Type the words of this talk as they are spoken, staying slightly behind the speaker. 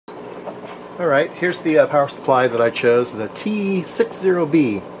Alright, here's the power supply that I chose, the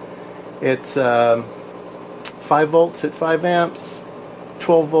T60B. It's 5 volts at 5 amps,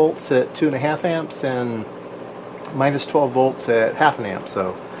 12 volts at 2.5 amps, and minus 12 volts at half an amp.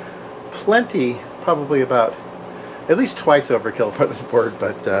 So plenty, probably about at least twice overkill for this board,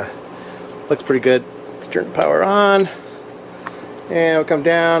 but looks pretty good. Let's turn the power on, and we'll come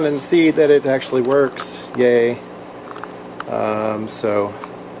down and see that it actually works. Yay. So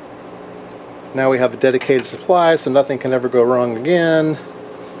now we have a dedicated supply, so nothing can ever go wrong again.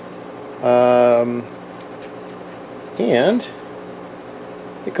 And I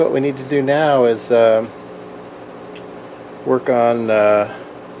think what we need to do now is work on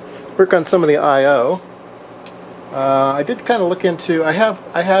some of the I/O. I did kind of look into. I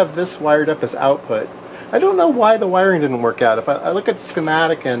have this wired up as output. I don't know why the wiring didn't work out. If I look at the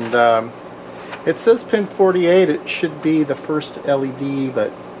schematic and it says pin 48, it should be the first LED,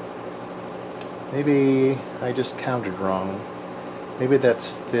 but maybe I just counted wrong. Maybe that's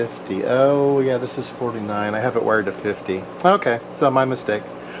 50. Oh yeah, this is 49. I have it wired to 50. Okay, so my mistake.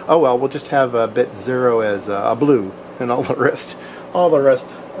 Oh well, we'll just have bit 0 as a blue, and all the rest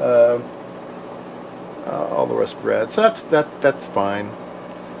red. So that's fine.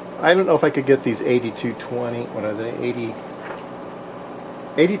 I don't know if I could get these 8220. What are they?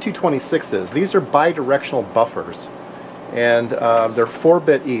 8226s. These are bi-directional buffers, and they're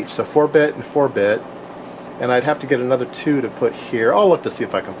 4-bit each, so 4-bit and 4-bit. And I'd have to get another 2 to put here. I'll look to see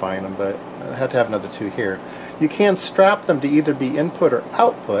if I can find them, but I have to have another 2 here. You can strap them to either be input or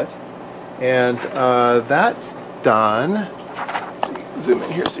output, and that's done. Let's see, zoom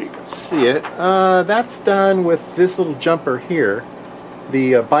in here so you can see it. That's done with this little jumper here.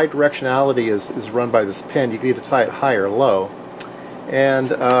 The bidirectionality is run by this pin. You can either tie it high or low, and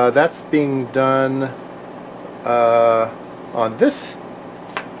that's being done on this.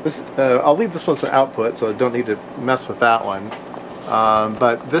 I'll leave this one as an output, so I don't need to mess with that one.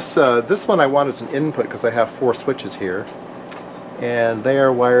 But this one I want as an input because I have 4 switches here, and they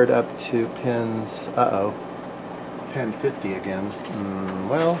are wired up to pins. Pin 50 again.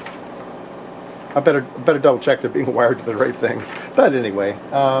 Well, I better double check they're being wired to the right things. But anyway,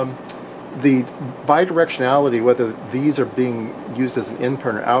 the bidirectionality, whether these are being used as an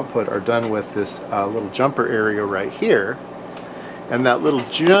input or output, are done with this little jumper area right here. And that little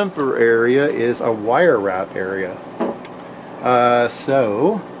jumper area is a wire wrap area.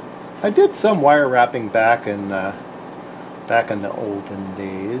 So I did some wire wrapping back in the olden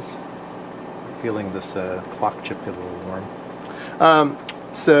days. I'm feeling this clock chip get a little warm.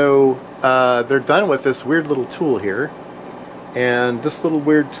 So they're done with this weird little tool here, and this little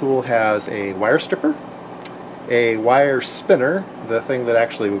weird tool has a wire stripper, a wire spinner, the thing that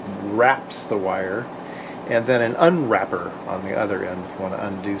actually wraps the wire, and then an unwrapper on the other end if you want to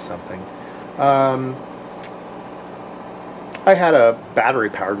undo something. I had a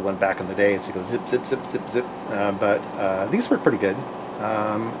battery-powered one back in the day, so you go zip, zip, zip, zip, zip. But these work pretty good.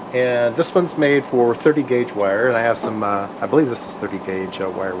 And this one's made for 30-gauge wire, and I have some, I believe this is 30-gauge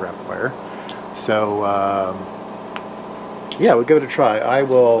wire wrap wire. So, yeah, we'll give it a try. I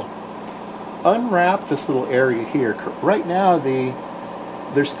will unwrap this little area here. Right now,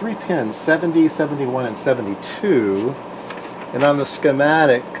 there's 3 pins, 70, 71, and 72. And on the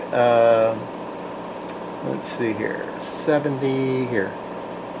schematic, let's see here, 70 here.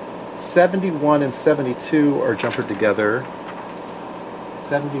 71 and 72 are jumpered together.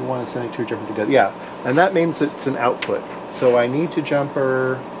 71 and 72 are jumpered together. Yeah, and that means it's an output. So I need to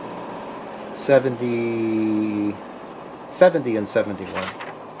jumper 70 and 71.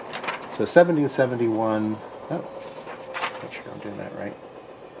 So 70 and 71. Oh, make sure I'm doing that right.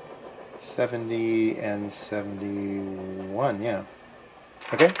 70 and 71, yeah.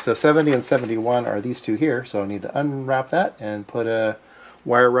 Okay, so 70 and 71 are these 2 here, so I need to unwrap that and put a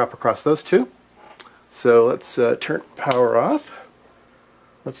wire wrap across those 2. So let's turn power off.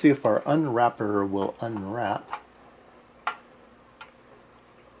 Let's see if our unwrapper will unwrap.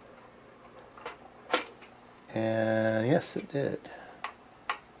 And yes, it did.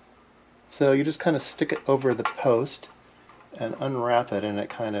 So you just kind of stick it over the post and unwrap it, and it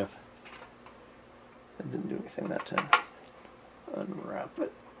kind of, it didn't do anything that time. Unwrap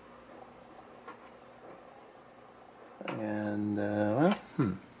it. And, well,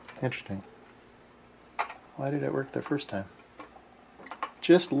 interesting. Why did it work the first time?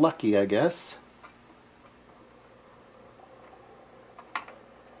 Just lucky, I guess.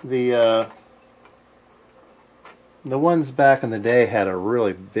 The ones back in the day had a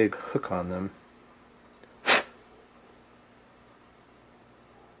really big hook on them.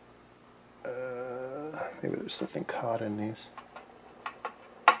 Maybe there's something caught in these.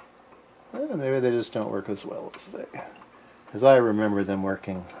 Maybe they just don't work as well as I remember them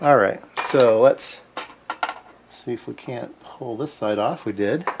working. All right, so let's see if we can't pull this side off. We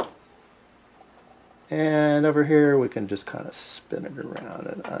did. And over here we can just kind of spin it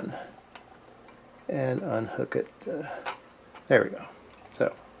around and unhook it. There we go.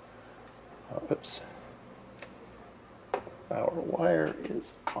 So, oops. Our wire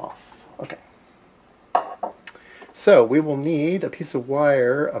is off. Okay. So we will need a piece of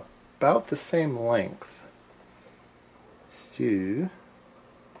wire about the same length. So,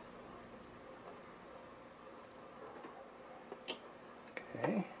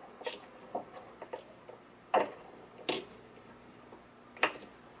 okay.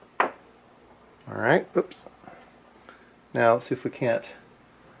 All right. Oops. Now let's see if we can't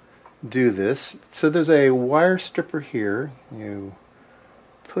do this. So there's a wire stripper here. You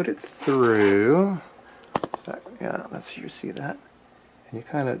put it through. Yeah, you see that. And you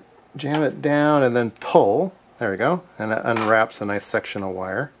kind of jam it down and then pull. There we go. And it unwraps a nice section of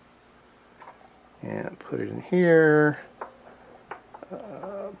wire. And put it in here.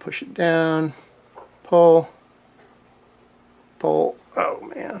 Push it down. Pull. Pull.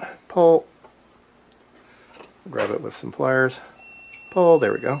 Oh man. Pull. Grab it with some pliers. Pull.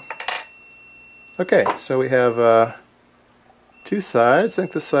 There we go. Okay, so we have two sides. I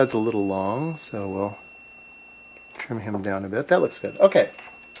think this side's a little long, so we'll trim him down a bit. That looks good. Okay,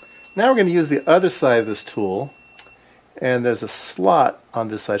 now we're going to use the other side of this tool, and there's a slot on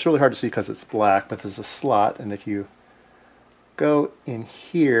this side. It's really hard to see because it's black, but there's a slot, and if you go in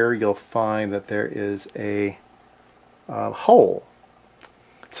here, you'll find that there is a hole.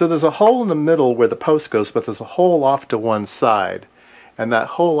 So there's a hole in the middle where the post goes, but there's a hole off to one side. And that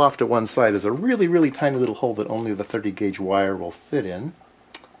hole off to one side is a really, really tiny little hole that only the 30 gauge wire will fit in.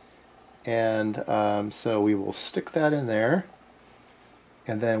 And so we will stick that in there.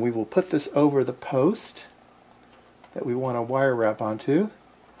 And then we will put this over the post that we want to wire wrap onto.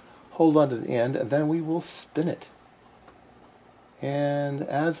 Hold on to the end, and then we will spin it. And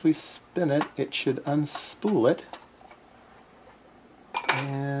as we spin it, it should unspool it.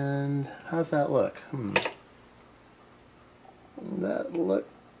 And how's that look? That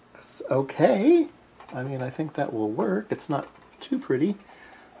looks okay. I mean, I think that will work. It's not too pretty.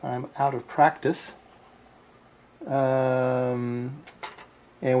 I'm out of practice. And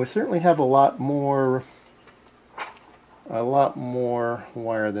we certainly have a lot more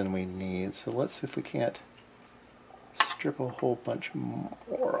wire than we need. So let's see if we can't strip a whole bunch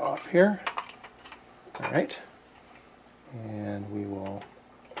more off here. All right. And we will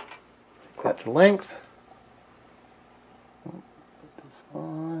take that to length. Put this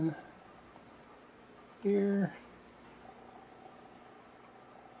on here.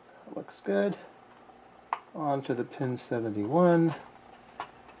 That looks good. Onto the pin 71.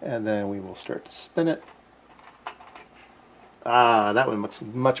 And then we will start to spin it. Ah, that one looks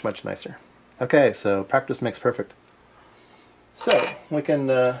much, much nicer. Okay, so practice makes perfect. So we can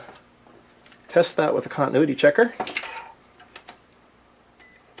test that with a continuity checker.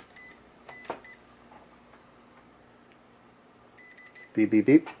 Beep, beep,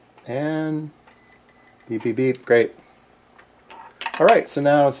 beep, and beep, beep, beep. Great. All right, so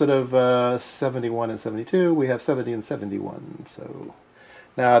now instead of 71 and 72, we have 70 and 71. So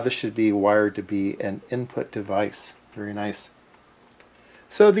now this should be wired to be an input device. Very nice.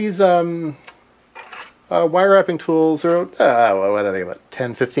 So these wire wrapping tools are, what are they, about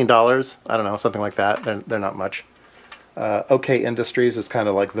 $10, $15? I don't know, something like that. They're not much. OK Industries is kind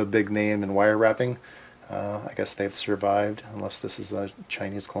of like the big name in wire wrapping. I guess they've survived, unless this is a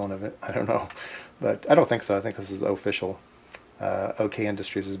Chinese clone of it. I don't know. But I don't think so. I think this is official. OK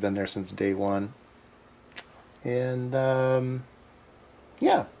Industries has been there since day one. And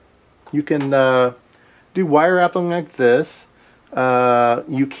yeah, you can do wire wrapping like this.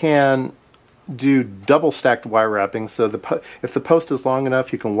 You can do double stacked wire wrapping. So if the post is long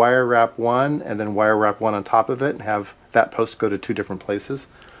enough, you can wire wrap one and then wire wrap one on top of it and have that post go to two different places.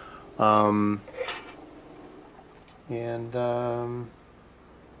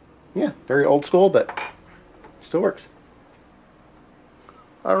 Yeah, very old school, but still works.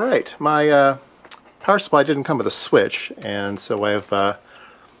 All right, my power supply didn't come with a switch, and so I have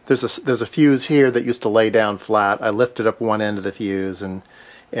there's a fuse here that used to lay down flat. I lifted up one end of the fuse and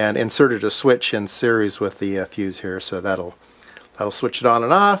inserted a switch in series with the fuse here, so that'll switch it on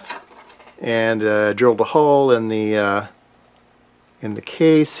and off. And drilled a hole in the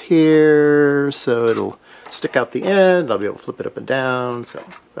case here, so it'll stick out the end. I'll be able to flip it up and down, so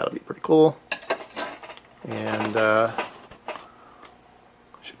that'll be pretty cool. And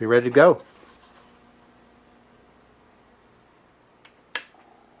should be ready to go.